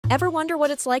Ever wonder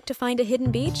what it's like to find a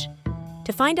hidden beach?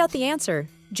 To find out the answer,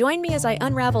 join me as I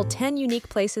unravel 10 unique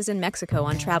places in Mexico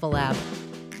on Travel Lab.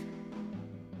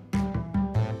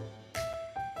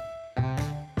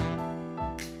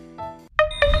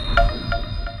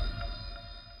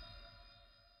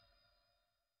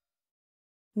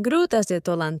 Grutas de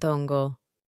Tolantongo.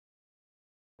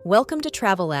 Welcome to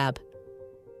Travel Lab.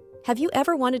 Have you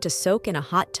ever wanted to soak in a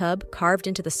hot tub carved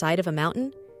into the side of a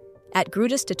mountain? At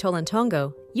Grutas de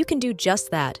Tolantongo, you can do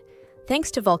just that, thanks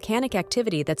to volcanic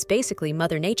activity that's basically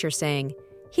Mother Nature saying,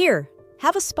 "Here,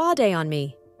 have a spa day on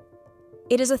me."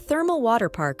 It is a thermal water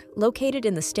park located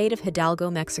in the state of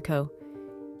Hidalgo, Mexico.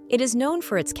 It is known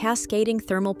for its cascading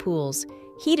thermal pools,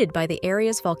 heated by the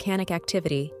area's volcanic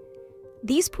activity.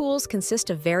 These pools consist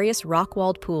of various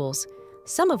rock-walled pools,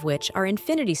 some of which are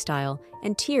infinity-style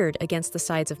and tiered against the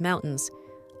sides of mountains,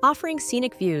 offering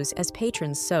scenic views as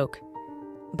patrons soak.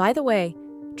 By the way,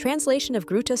 translation of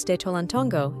Grutas de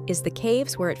Tolantongo is the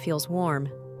caves where it feels warm.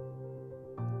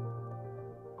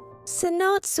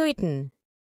 Cenote Suitun.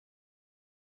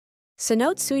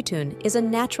 Cenote Suitun is a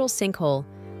natural sinkhole,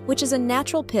 which is a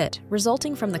natural pit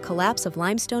resulting from the collapse of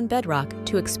limestone bedrock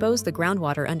to expose the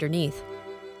groundwater underneath.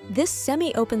 This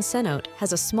semi-open cenote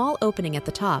has a small opening at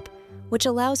the top, which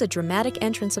allows a dramatic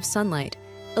entrance of sunlight,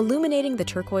 illuminating the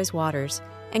turquoise waters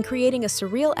and creating a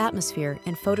surreal atmosphere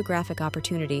and photographic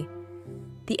opportunity.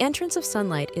 The entrance of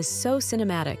sunlight is so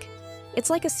cinematic. It's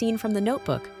like a scene from The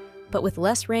Notebook, but with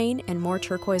less rain and more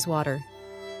turquoise water.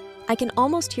 I can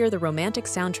almost hear the romantic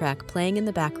soundtrack playing in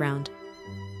the background.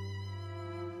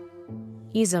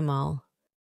 Izamal.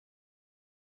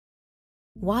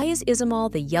 Why is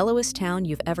Izamal the yellowest town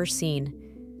you've ever seen?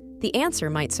 The answer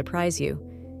might surprise you.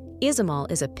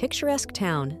 Izamal is a picturesque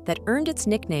town that earned its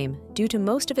nickname due to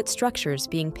most of its structures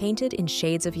being painted in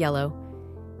shades of yellow.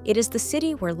 It is the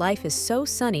city where life is so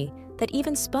sunny that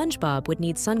even SpongeBob would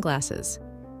need sunglasses.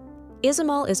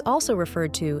 Izamal is also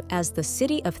referred to as the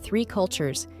City of Three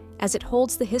Cultures, as it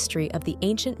holds the history of the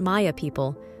ancient Maya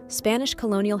people, Spanish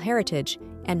colonial heritage,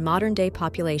 and modern-day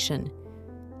population.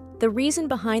 The reason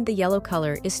behind the yellow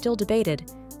color is still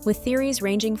debated, with theories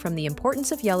ranging from the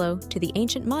importance of yellow to the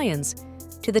ancient Mayans,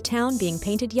 to the town being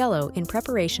painted yellow in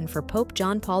preparation for Pope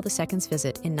John Paul II's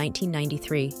visit in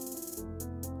 1993.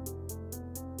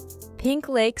 Pink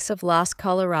Lakes of Las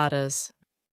Coloradas.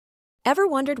 Ever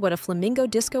wondered what a flamingo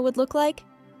disco would look like?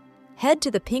 Head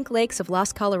to the Pink Lakes of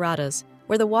Las Coloradas,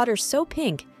 where the water's so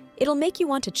pink, it'll make you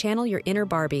want to channel your inner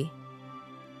Barbie.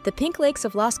 The Pink Lakes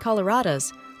of Las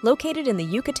Coloradas, located in the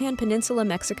Yucatan Peninsula,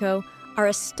 Mexico, are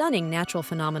a stunning natural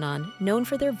phenomenon known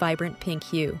for their vibrant pink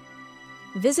hue.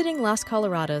 Visiting Las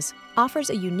Coloradas offers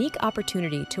a unique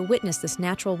opportunity to witness this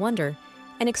natural wonder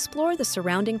and explore the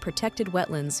surrounding protected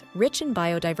wetlands rich in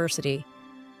biodiversity.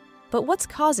 But what's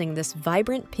causing this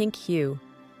vibrant pink hue?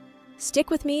 Stick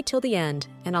with me till the end,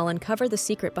 and I'll uncover the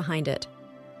secret behind it.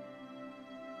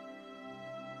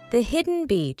 The Hidden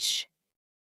Beach.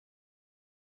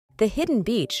 The Hidden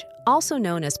Beach, also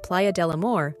known as Playa del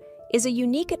Amor, is a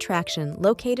unique attraction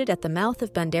located at the mouth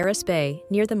of Banderas Bay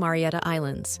near the Marietta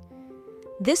Islands.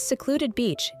 This secluded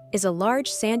beach is a large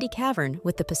sandy cavern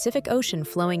with the Pacific Ocean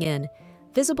flowing in,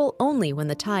 visible only when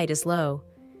the tide is low.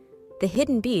 The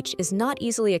hidden beach is not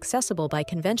easily accessible by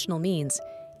conventional means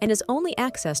and is only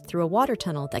accessed through a water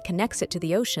tunnel that connects it to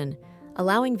the ocean,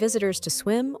 allowing visitors to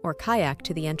swim or kayak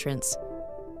to the entrance.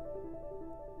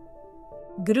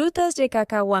 Grutas de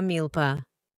Cacahuamilpa.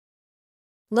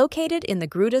 Located in the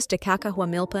Grutas de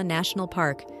Cacahuamilpa National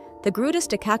Park, the Grutas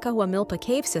de Cacahuamilpa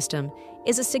cave system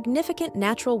is a significant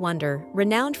natural wonder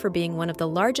renowned for being one of the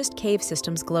largest cave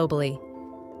systems globally.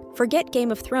 Forget Game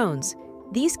of Thrones,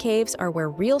 these caves are where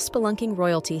real spelunking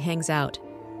royalty hangs out.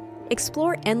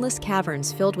 Explore endless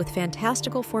caverns filled with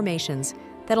fantastical formations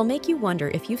that'll make you wonder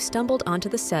if you've stumbled onto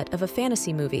the set of a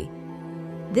fantasy movie.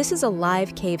 This is a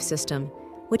live cave system,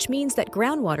 which means that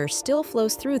groundwater still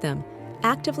flows through them,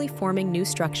 actively forming new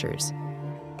structures.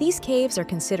 These caves are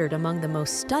considered among the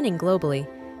most stunning globally,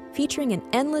 featuring an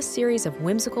endless series of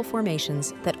whimsical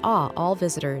formations that awe all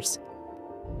visitors.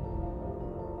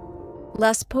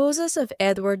 Las Pozas of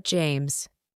Edward James.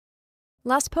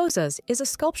 Las Pozas is a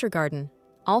sculpture garden,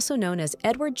 also known as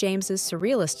Edward James's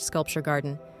Surrealist Sculpture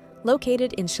Garden,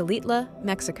 located in Xilitla,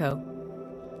 Mexico.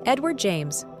 Edward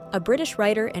James, a British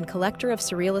writer and collector of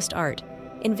surrealist art,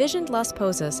 envisioned Las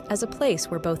Pozas as a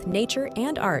place where both nature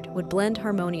and art would blend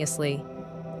harmoniously.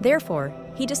 Therefore,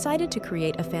 he decided to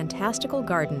create a fantastical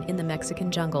garden in the Mexican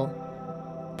jungle.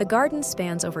 The garden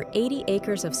spans over 80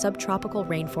 acres of subtropical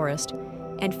rainforest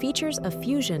and features a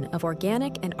fusion of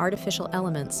organic and artificial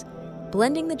elements,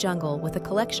 blending the jungle with a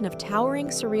collection of towering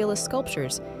surrealist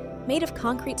sculptures made of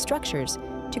concrete structures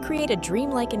to create a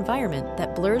dreamlike environment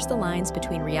that blurs the lines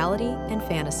between reality and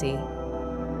fantasy.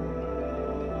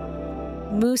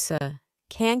 Musa,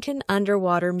 Cancun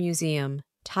Underwater Museum.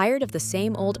 Tired of the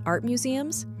same old art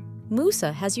museums?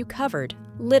 Musa has you covered,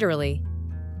 literally.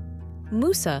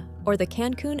 Musa, or the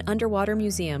Cancun Underwater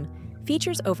Museum,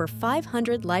 features over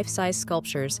 500 life-size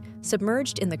sculptures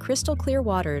submerged in the crystal-clear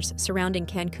waters surrounding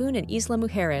Cancun and Isla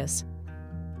Mujeres.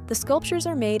 The sculptures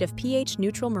are made of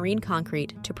pH-neutral marine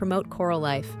concrete to promote coral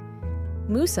life.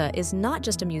 Musa is not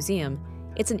just a museum,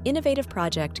 it's an innovative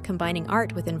project combining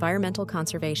art with environmental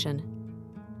conservation.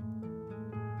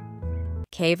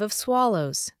 Cave of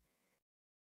Swallows.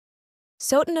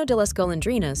 Sótano de las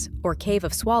Golondrinas, or Cave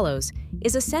of Swallows,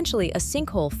 is essentially a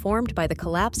sinkhole formed by the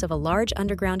collapse of a large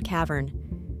underground cavern.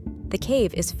 The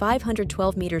cave is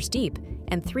 512 meters deep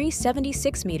and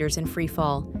 376 meters in free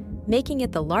fall, making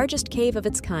it the largest cave of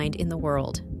its kind in the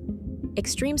world.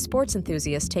 Extreme sports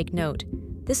enthusiasts take note.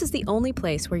 This is the only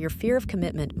place where your fear of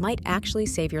commitment might actually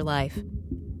save your life.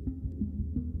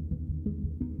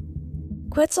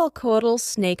 Quetzalcoatl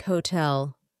Snake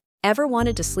Hotel. Ever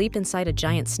wanted to sleep inside a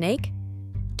giant snake?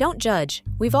 Don't judge,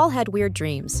 we've all had weird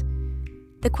dreams.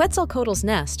 The Quetzalcoatl's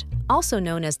Nest, also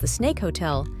known as the Snake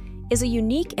Hotel, is a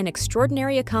unique and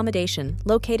extraordinary accommodation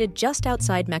located just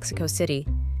outside Mexico City.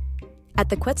 At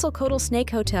the Quetzalcoatl Snake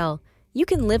Hotel, you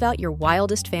can live out your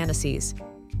wildest fantasies.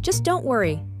 Just don't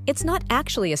worry, it's not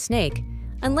actually a snake,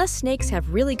 unless snakes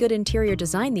have really good interior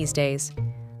design these days.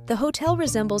 The hotel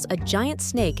resembles a giant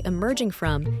snake emerging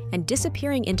from and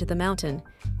disappearing into the mountain,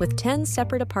 with 10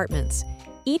 separate apartments,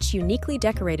 each uniquely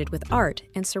decorated with art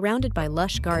and surrounded by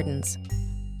lush gardens.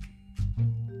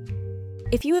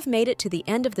 If you have made it to the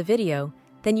end of the video,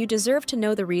 then you deserve to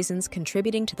know the reasons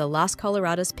contributing to the Las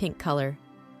Coloradas pink color.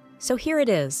 So here it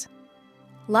is.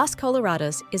 Las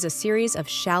Coloradas is a series of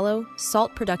shallow,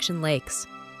 salt production lakes.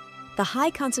 The high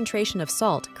concentration of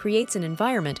salt creates an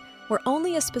environment where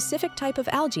only a specific type of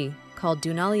algae, called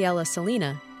Dunaliella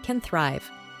salina, can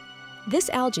thrive. This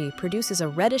algae produces a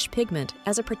reddish pigment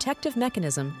as a protective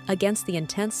mechanism against the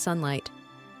intense sunlight.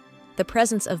 The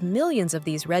presence of millions of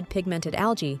these red pigmented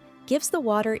algae gives the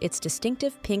water its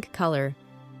distinctive pink color.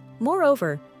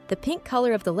 Moreover, the pink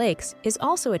color of the lakes is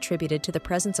also attributed to the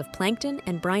presence of plankton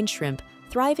and brine shrimp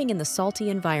thriving in the salty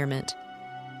environment.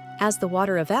 As the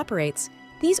water evaporates,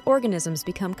 these organisms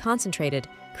become concentrated,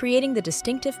 creating the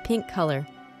distinctive pink color.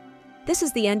 This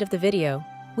is the end of the video.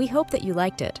 We hope that you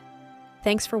liked it.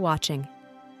 Thanks for watching.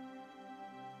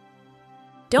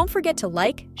 Don't forget to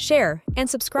like, share, and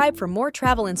subscribe for more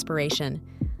travel inspiration.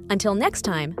 Until next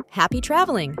time, happy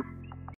traveling!